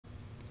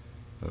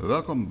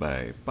Welkom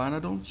bij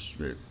Pyanodons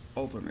with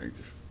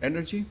alternative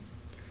energy,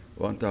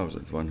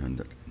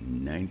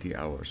 1190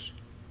 hours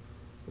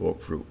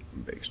walkthrough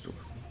base tour.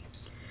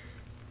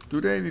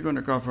 Today we're going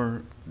to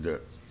cover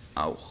the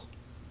Auog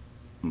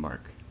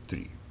Mark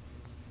III.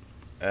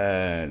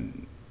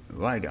 And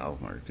why the Auog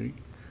Mark III?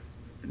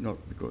 Not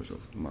because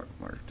of Mark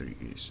III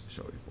is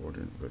so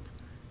important, but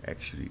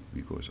actually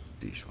because of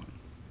this one.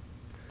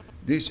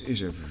 This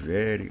is a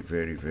very,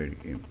 very, very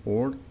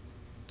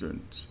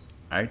important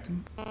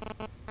item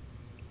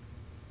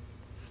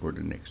for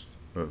the next,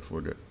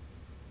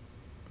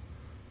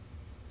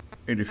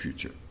 in the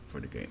future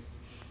for the game.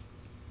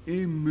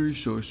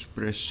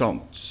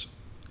 Immunosuppressants.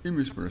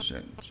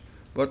 Immunosuppressants.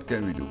 What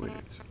can we do with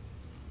it?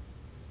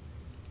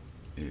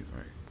 If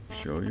I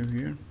show you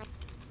here,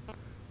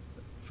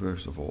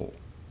 first of all,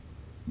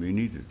 we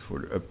need it for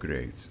the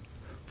upgrade.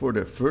 For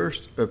the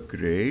first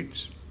upgrade,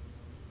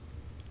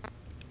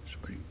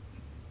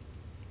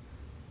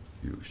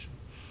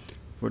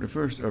 for the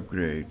first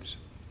upgrade,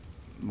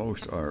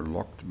 most are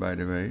locked, by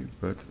the way,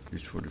 but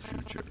it's for the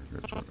future.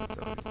 That's what I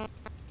tell you.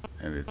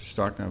 And we have to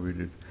start now with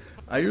it.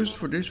 I use it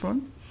for this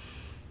one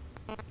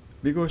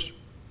because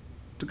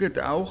to get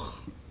the Auog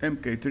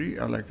MK3,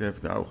 I like to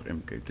have the Auog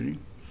MK3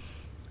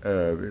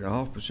 with a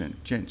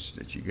 0.5% chance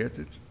that you get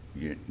it.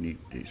 You need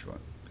this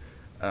one.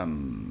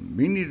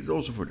 We need it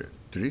also for the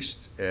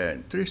Trist,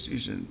 and Trist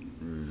is a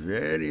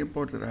very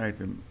important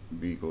item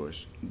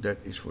because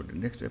that is for the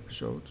next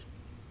episode.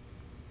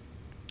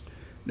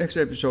 Next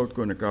episode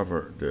gonna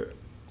cover the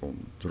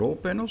control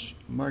panels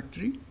Mark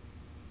III,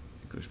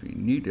 because we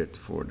need it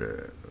for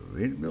the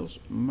windmills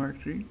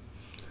Mark III.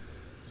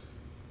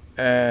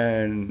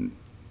 And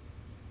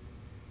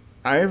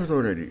I have it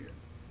already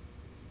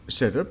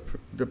set up.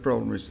 The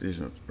problem is it's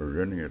not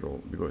running at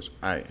all because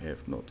I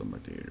have not the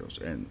materials,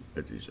 and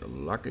it is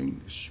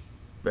lacking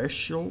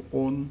special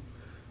on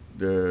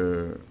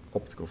the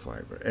optical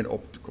fiber. And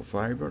optical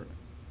fiber,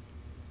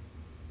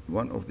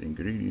 one of the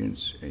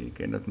ingredients, and you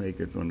cannot make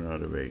it on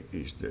another way,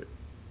 is a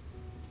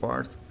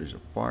part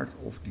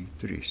of the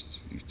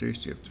Trist. The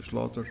Trist you have to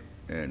slaughter,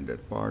 and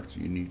that part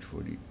you need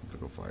for the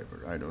optical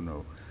fiber. I don't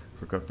know,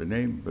 forgot the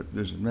name, but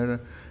doesn't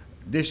matter.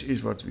 This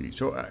is what we need.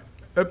 So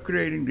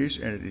upgrading this,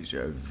 and it is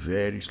a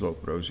very slow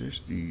process,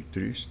 the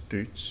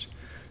Trists.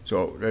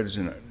 So that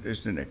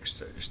is the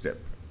next step.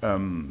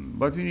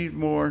 But we need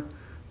more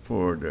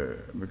for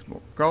the much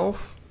more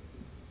calf,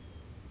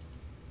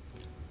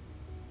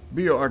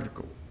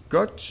 bioarticle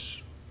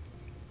guts,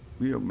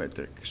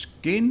 biometric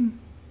skin,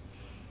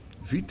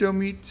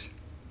 Vitomeat,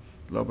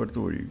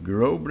 laboratory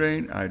grow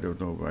brain. I don't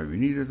know why we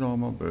need it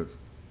normal, but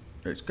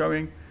it's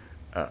coming.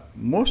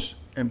 Moss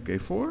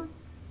MK4,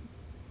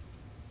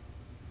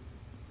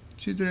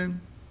 Citrin.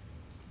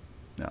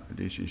 Now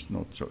this is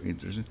not so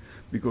interesting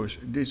because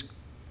this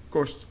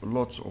costs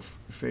lots of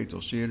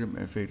fatal serum,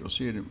 and fatal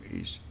serum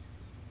is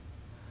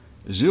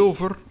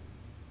silver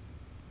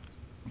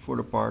for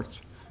the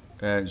part,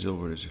 and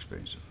silver is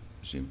expensive.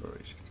 Simple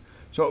as it.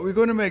 So we're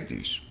going to make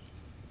this.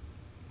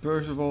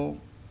 First of all,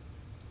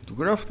 to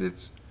craft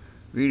it,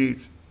 we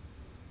need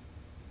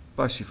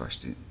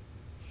passivastin.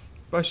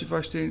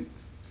 Passivastin,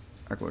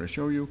 I'm going to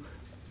show you.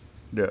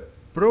 The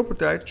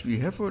prototypes we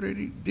have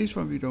already. This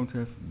one we don't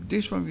have.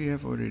 This one we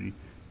have already.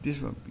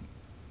 This one we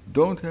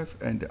don't have,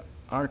 and the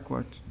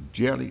Auog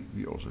jelly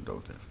we also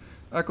don't have.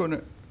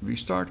 We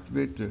start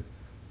with the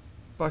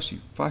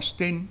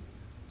passivastin.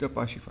 The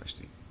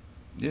passivastin.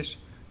 Yes,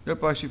 the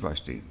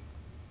passivastin.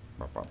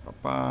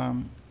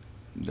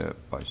 The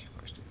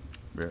passivastin.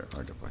 Where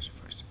are the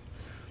passivastin?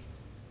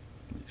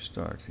 We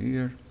start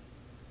here.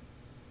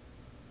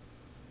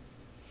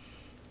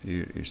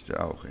 Here is the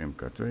Auog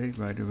MK2,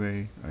 by the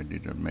way. I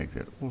did not make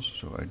that also,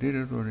 so I did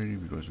it already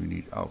because we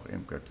need Auog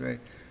MK2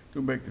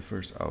 to make the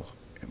first Auog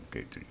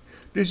MK3.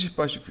 This is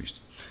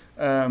passivastin.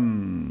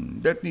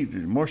 That needs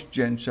the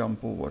moisture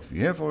sample, what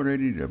we have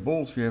already, the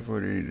bolts we have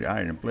already, the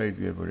iron plate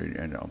we have already,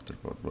 and the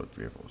anthropoid blood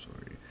we have also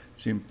already.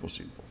 Simple.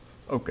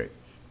 Okay.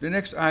 The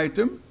next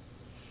item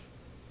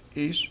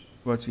is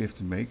what we have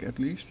to make, at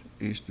least,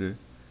 is the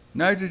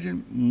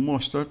nitrogen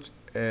mustard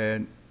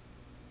and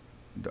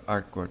the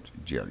Auog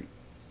jelly.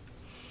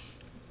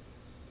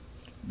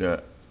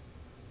 The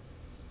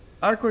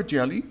Auog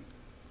jelly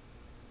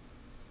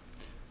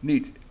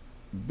needs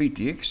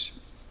BTX.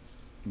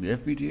 We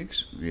have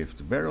BTX. We have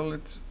to barrel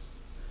it.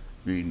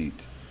 We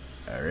need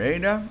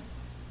arena.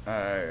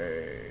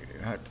 I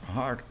had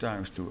hard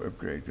times to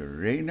upgrade the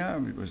arena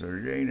because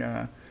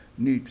arena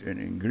needs an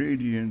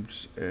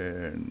ingredient,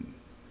 and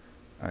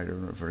I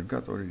don't know, I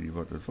forgot already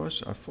what it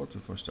was. I thought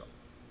it was the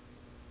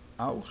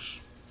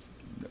Augs.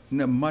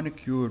 No,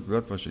 manicure,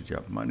 what was it?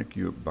 Yeah,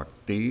 manicure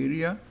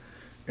bacteria,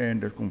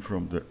 and that comes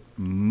from the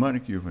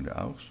manicure from the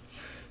Augs.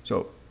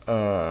 So,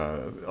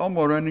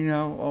 almost running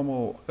now,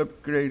 almost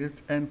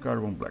upgraded, and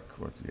carbon black,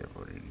 what we have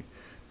already.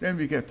 Then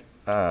we get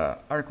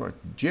Auog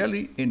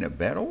jelly in a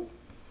barrel.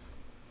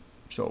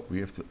 So we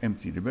have to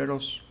empty the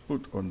barrels,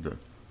 put on the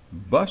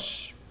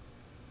bus.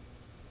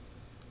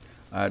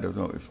 I don't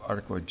know if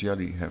Auog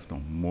jelly have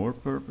no more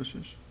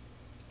purposes.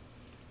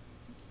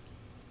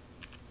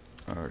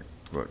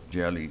 Aqua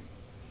jelly.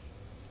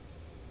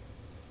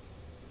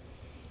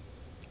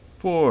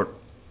 For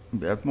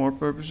we have more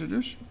purposes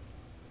dus.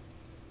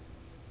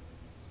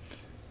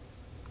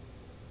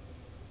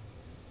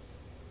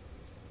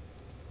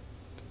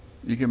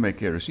 You can make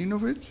kerosene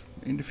of it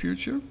in the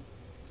future.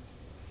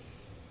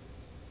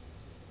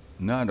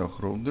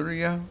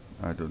 Nanogronderia,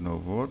 I don't know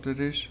what it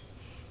is.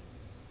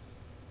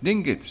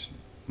 Dingit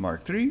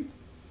Mark III.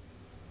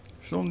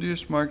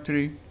 Sondius Mark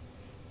III.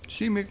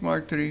 Simic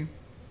Mark III.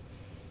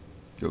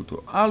 Go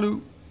to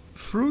Alu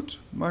Fruit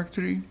Mark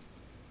III.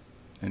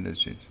 And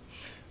that's it.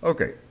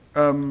 Okay,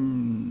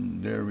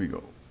 there we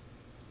go.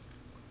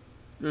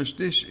 Dus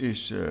this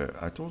is,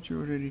 I told you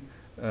already,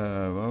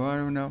 where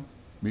are we now?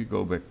 We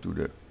go back to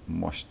the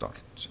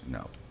mustard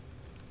now.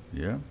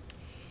 Yeah?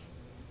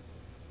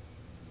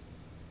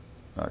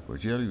 Aqua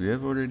jelly we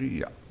have already,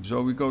 yeah.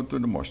 So we go to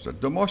the mustard.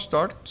 The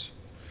mustard,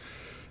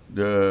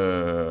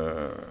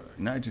 the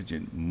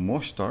nitrogen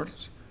mustard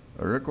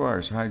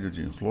requires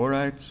hydrogen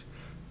chloride,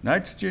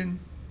 nitrogen,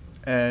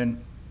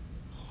 and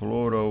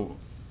chloroethanol.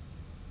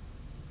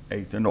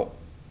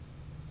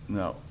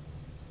 Now,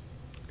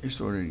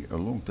 it's already a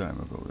long time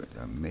ago that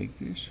I make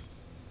this.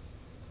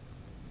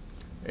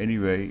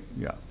 Anyway,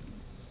 yeah.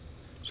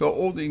 So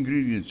all the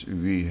ingredients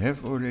we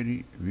have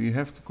already, we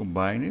have to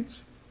combine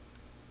it.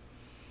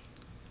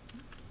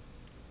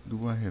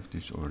 Do I have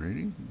this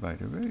already, by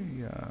the way?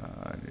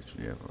 Yeah, this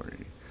we have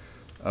already.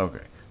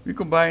 Okay, we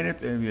combine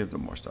it and we have the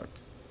mustard.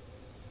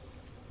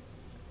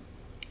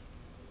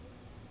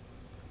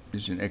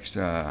 This is an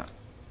extra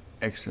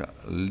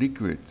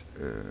liquid,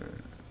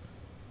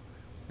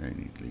 I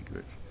need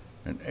liquid,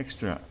 an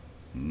extra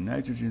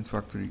nitrogen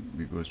factory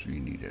because we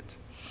need it.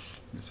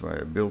 That's why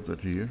I built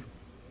it here.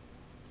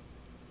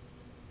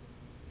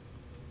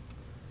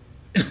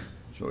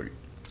 Sorry.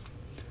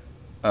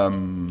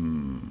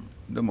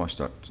 The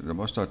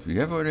mustard we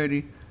have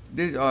already.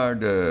 These are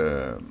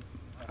the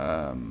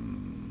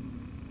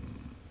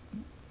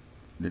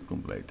dit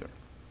komt later.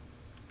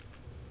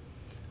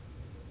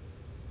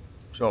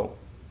 So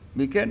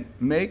we can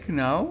make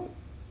now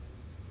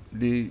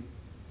the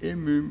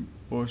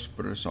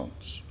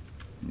immunosuppressants.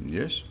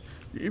 Yes,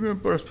 the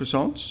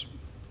immunosuppressants.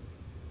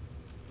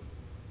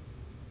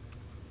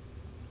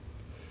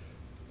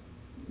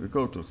 We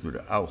go to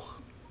the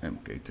Auog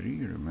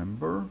MK3,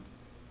 remember?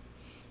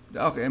 The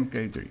Auog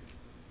MK3.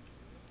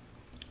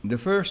 The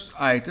first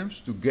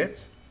items to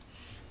get,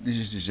 this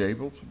is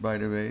disabled by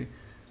the way,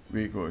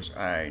 because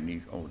I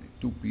need only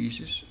 2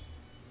 pieces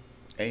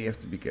and you have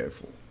to be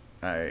careful.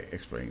 I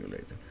explain you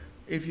later.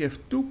 If you have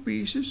 2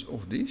 pieces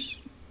of this,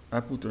 I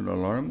put an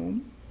alarm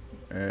on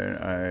and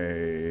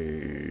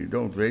I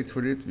don't wait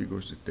for it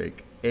because it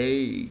takes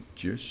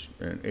ages,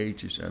 and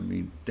ages I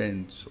mean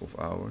tens of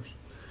hours.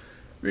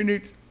 We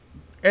need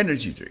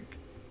energy drink.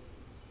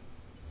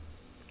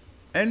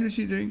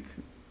 Energy drink,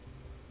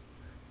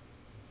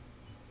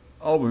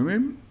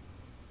 albumin,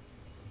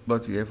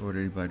 but we have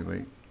already, by the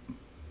way,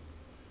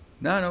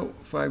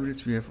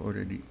 nanofibrates, we have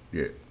already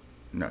the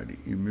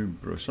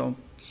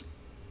immunosuppressants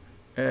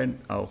en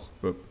Auog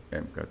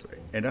MK2.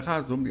 En dan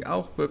gaat het om die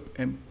Auog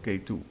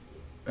MK2.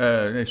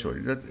 Nee,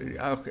 sorry, that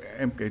Auog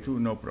MK2,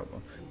 no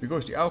problem.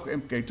 Because the Auog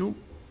MK2,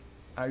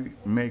 I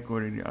make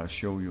already, I'll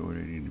show you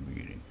already in the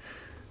beginning.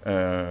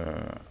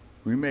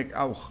 We make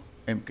Auog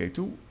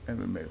MK2 and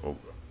we make ook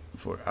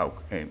for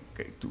Auog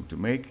MK2 to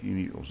make, you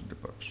need also the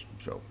pups.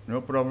 So,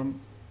 no problem.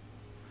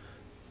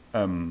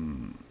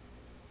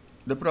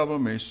 The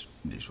problem is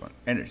this one,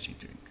 energy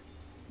drink.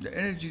 The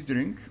energy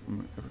drink,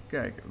 even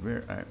kijken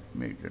where I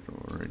made it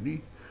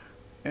already.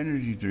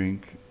 Energy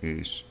drink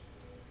is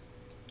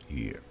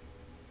here.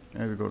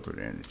 And we go to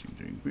the energy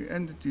drink. The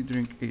energy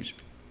drink is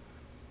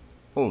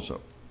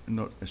also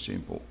not a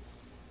simple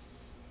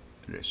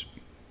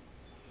recipe.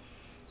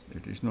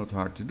 It is not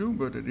hard to do,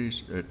 but it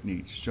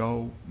needs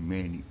so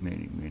many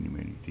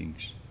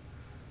things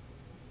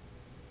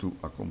to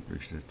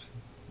accomplish it.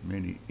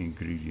 Many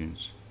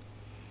ingredients.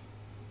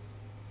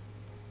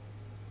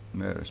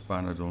 Whereas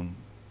Pyanodon,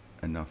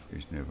 enough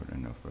is never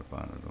enough by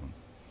Pyanodon.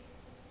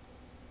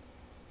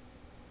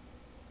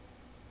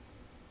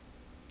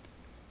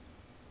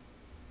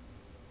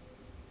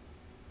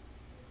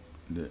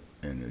 The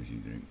energy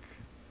drink.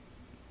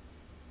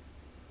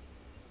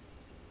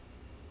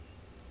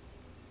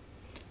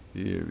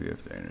 Here we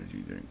have the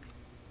energy drink.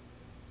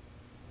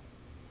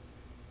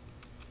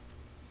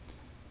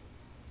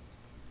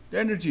 The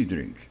energy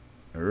drink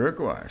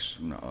requires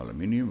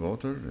aluminium,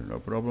 water, no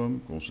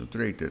problem,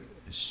 concentrated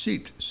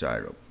seed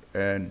syrup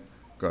en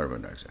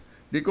carbon dioxide.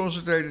 Die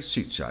concentrated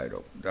seed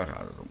syrup, daar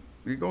gaat het om.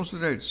 Die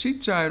concentrated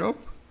seed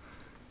syrup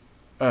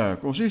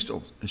consists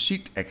of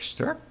seed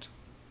extract,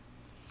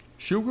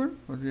 sugar,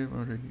 what we have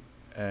already,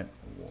 and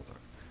water.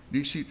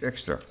 Die seed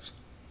extract.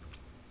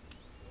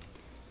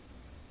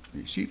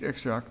 The seed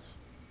extract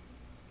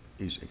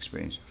is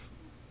expensive.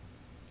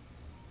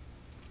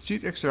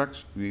 Seed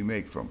extracts we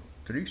make from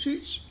tree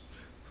seeds,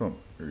 from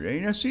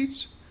Rena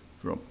seeds,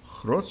 from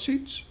grot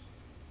seeds,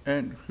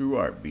 and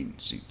guar bean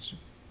seeds.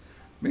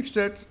 Mix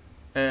that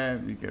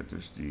and we get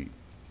dus the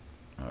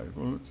how you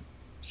call it,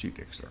 seed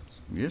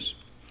extract. Yes.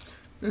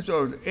 That's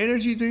our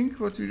energy drink,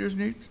 what we just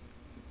need.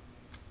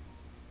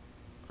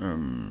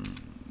 You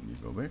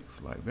go back,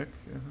 fly back.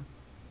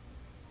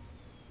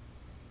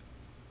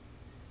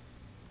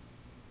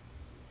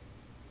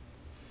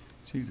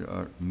 See, there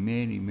are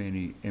many,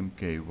 many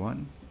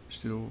MK1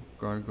 still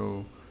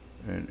cargo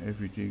and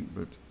everything,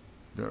 but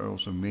there are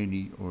also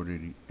many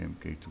already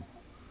MK2.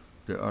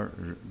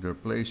 They're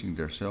placing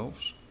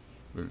themselves,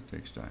 but it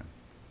takes time.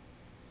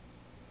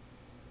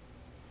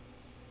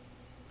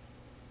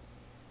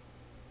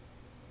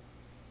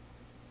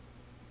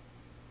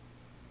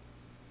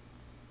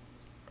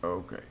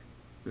 Okay,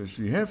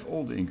 so we have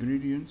all the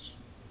ingredients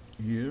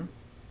here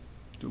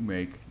to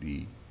make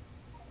the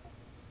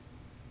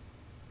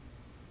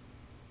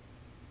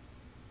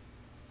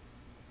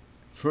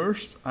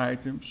first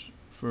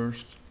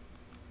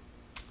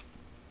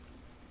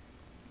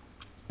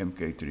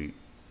MK3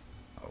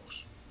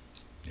 Augs.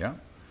 Yeah?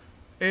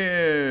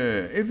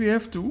 If you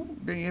have to,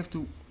 then you have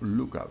to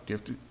look out. You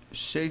have to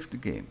save the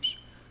games.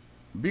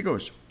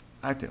 Because,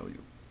 I tell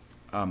you,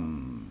 I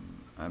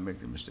make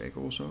the mistake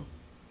also,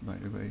 by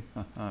the way.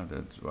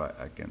 That's why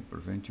I can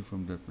prevent you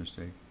from that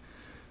mistake.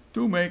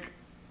 To make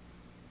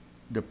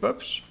the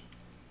pups,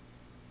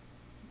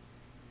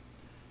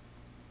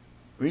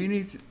 we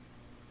need,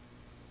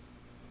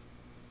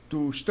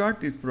 to start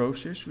this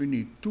process, we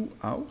need 2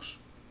 Augs,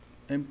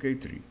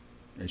 MK3,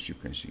 as you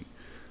can see.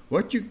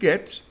 What you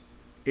get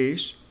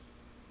is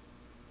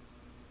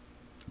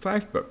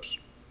 5 pups.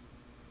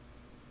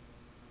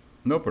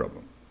 No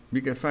problem.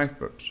 We get 5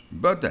 pups.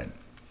 But then,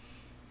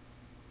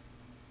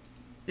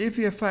 if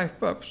you have 5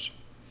 pups,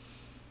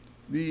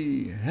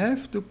 we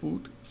have to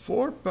put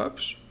 4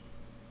 pups,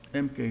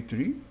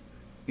 MK3,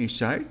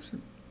 inside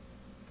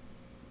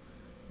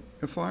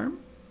a farm,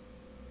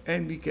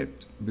 and we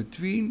get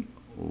between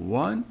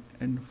 1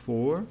 and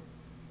 4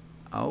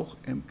 Aug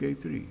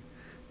MK3.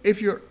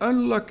 If you're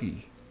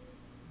unlucky,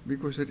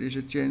 because there is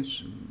a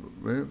chance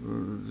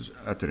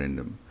at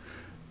random.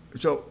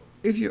 So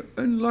if you're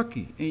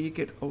unlucky and you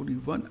get only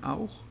 1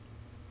 Aug,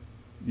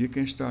 you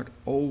can start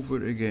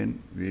over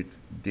again with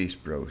this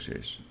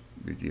process,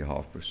 with the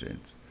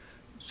 0.5%.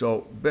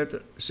 So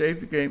better save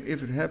the game.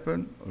 If it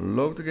happens,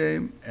 load the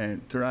game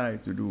and try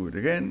to do it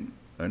again.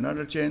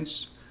 Another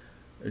chance.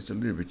 It's a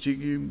little bit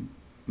cheeky,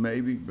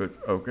 maybe, but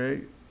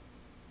okay.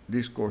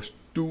 This costs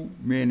too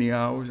many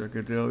hours, I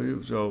can tell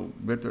you. So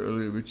better a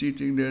little bit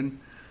cheating then.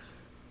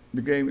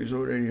 The game is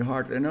already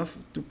hard enough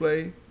to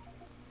play.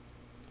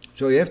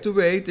 So you have to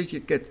wait that you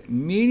get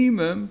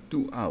minimum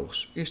 2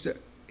 Augs.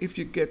 If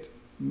you get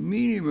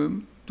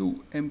minimum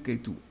 2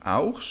 MK2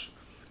 Augs,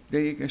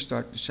 then you can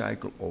start the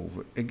cycle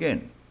over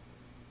again.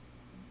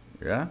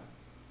 Yeah?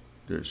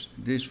 Dus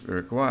this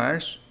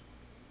requires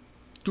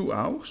 2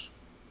 Augs,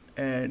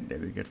 and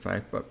then we get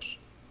 5 pups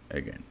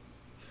again.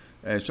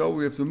 And so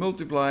we have to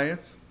multiply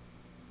it.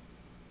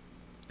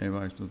 And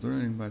while it's not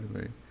running, by the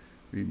way,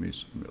 we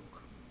miss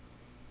milk.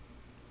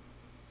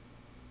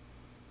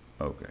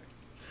 Okay.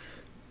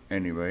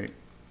 Anyway,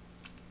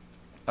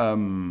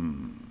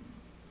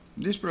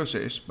 this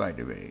process, by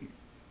the way,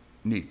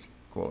 needs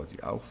quality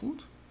Aug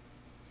food.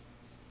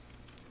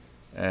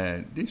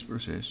 And this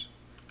process,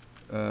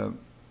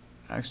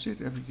 I sit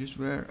eventjes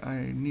where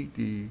I need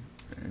the,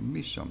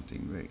 miss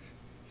something, wait,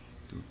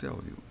 to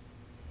tell you.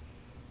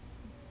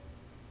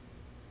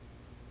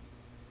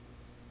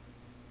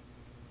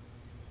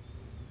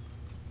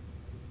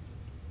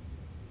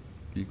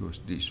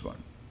 Because this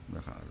one,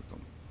 daar gaat het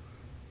om.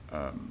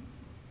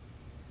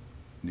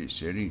 The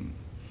serine.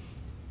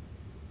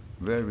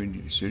 Where we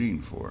need the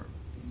serine for.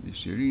 The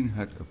serine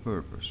had a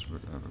purpose,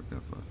 but I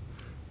forgot what.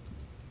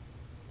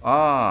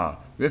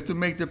 We have to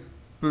make the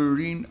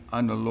purine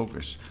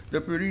analogus.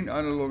 The purine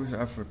analogus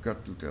I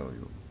forgot to tell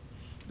you.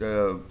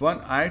 The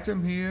one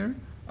item here,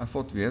 I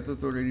thought we had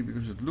it already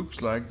because it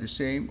looks like the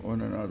same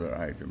on another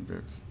item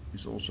that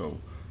is also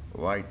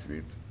white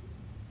with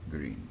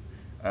green.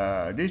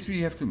 This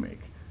we have to make.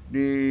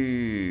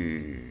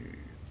 The,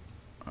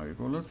 how you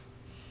call it?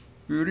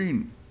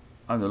 Purine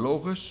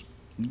analogus.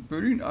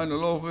 Purine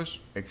analogus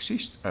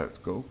exists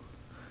uit kook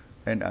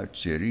en uit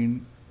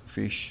serine,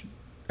 fish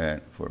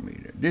en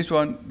formine. This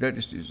one, that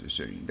is the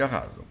serine. Daar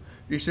gaat het om.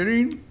 The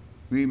serine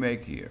we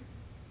make here.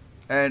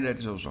 And that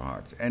is also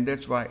hard. And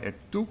that's why it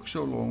took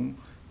so long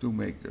to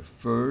make the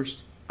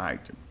first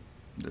item.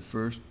 The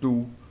first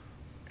 2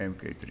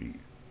 MK3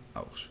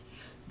 Augs.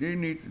 They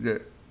need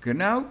the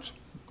knout,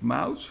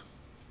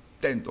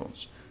 10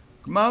 tons.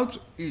 Knout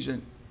is a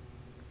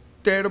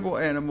terrible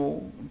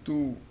animal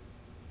to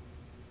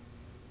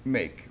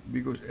make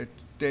because it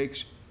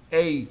takes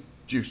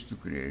ages to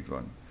create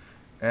one.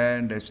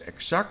 And that's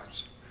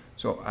exact.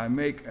 So I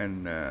make a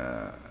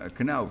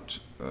knout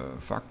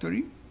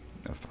factory,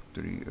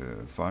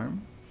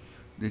 farm.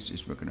 This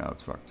is my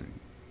knout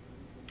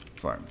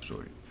farm,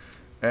 sorry.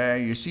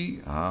 And you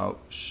see how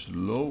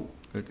slow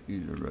it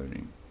is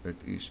running. It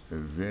is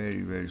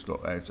very, very slow.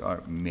 There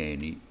are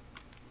many.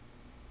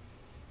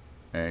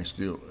 And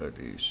still it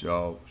is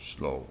so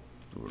slow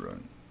to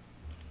run.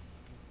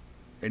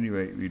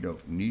 anyway, we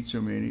don't need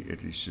so many.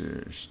 It is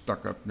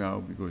stuck up now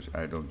because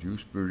I don't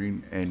use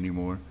purine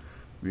anymore.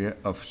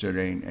 Of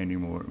serene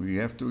anymore. We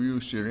have to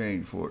use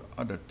serene for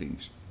other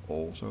things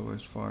also,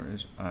 as far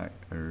as I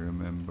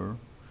remember.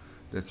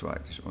 That's why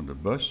it is on the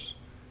bus.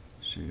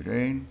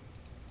 Serene.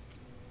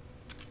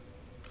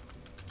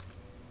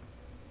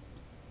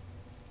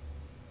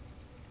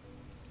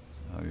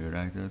 How you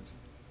write that?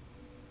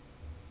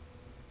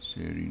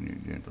 Serine,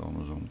 ik denk het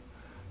andersom.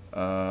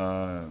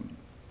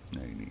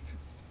 Nee, niet.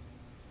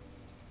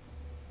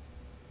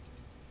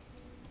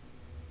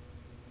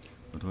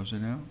 Wat was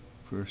het nou?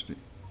 First the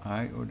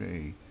I or the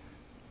A?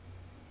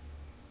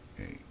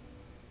 A.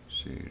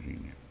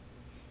 Serine.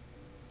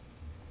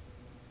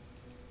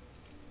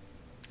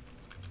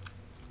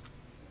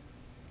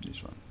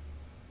 This one.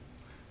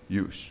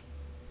 Use.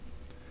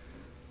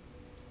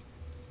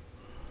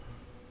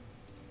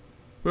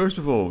 First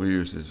of all, we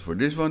use this for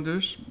this one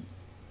dus.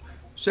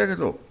 Second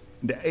of all,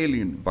 the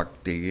alien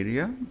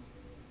bacteria.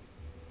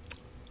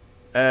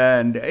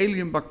 And the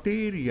alien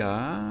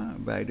bacteria,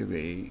 by the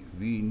way,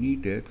 we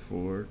need it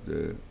for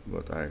the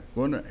what I'm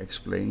gonna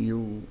explain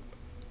you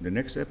the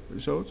next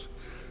episodes.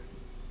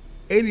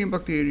 Alien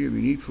bacteria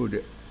we need for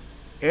the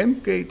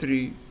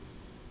MK3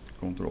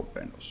 control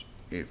panels,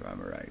 if I'm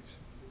right.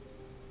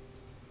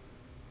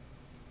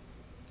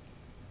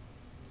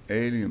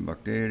 Alien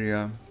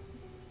bacteria.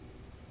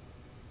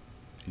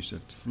 Is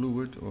that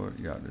fluid or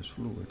yeah, that's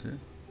fluid, eh?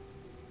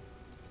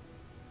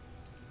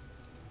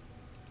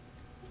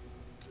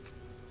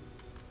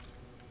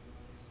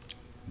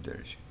 There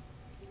is.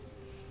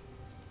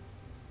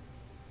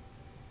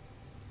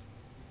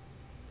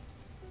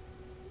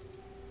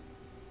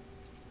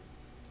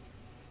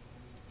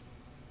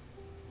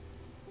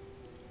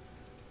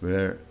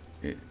 Where,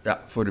 yeah,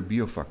 for the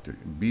bio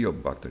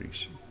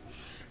batteries.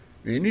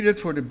 We need it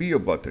for the bio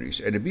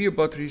batteries, and the bio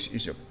batteries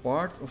is a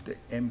part of the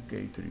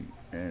MK3,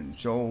 and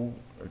so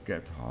it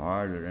gets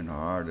harder and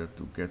harder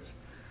to get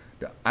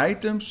the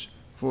items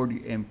for the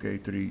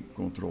MK3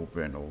 control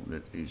panel.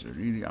 That is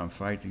really, I'm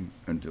fighting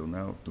until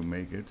now to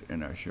make it,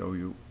 and I'll show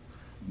you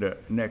the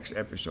next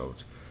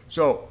episode.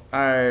 So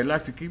I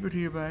like to keep it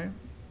hereby.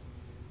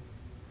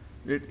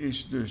 It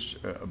is dus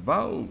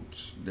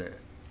about the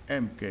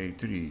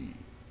MK3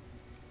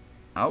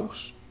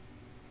 Auog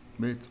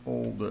with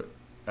all the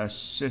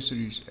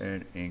accessories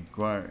and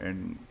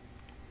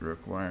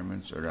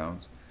requirements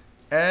around.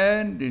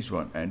 And this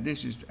one, and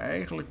this is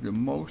eigenlijk the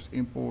most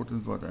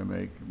important what I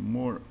make,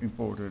 more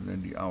important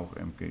than the Auog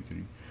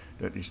MK3.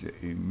 That is the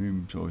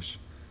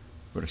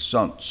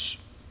Immunosuppressants,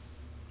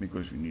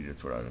 because we need it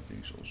for other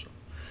things also.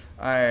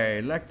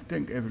 I like to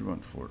thank everyone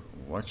for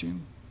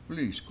watching.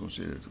 Please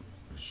consider to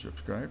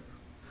subscribe.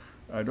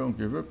 I don't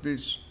give up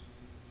this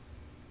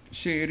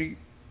series.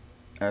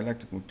 I like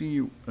to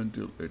continue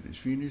until it is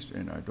finished,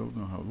 and I don't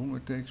know how long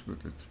it takes,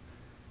 but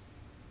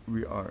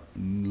we are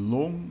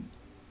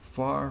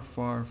far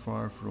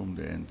from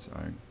the end,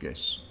 I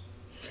guess.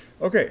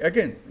 Okay,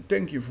 again,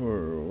 thank you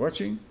for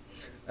watching,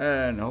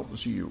 and I hope to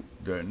see you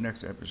the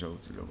next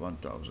episode, the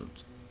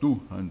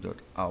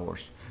 1200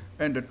 hours,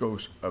 and that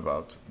goes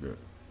about the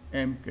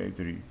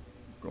MK3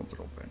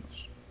 control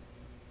panels.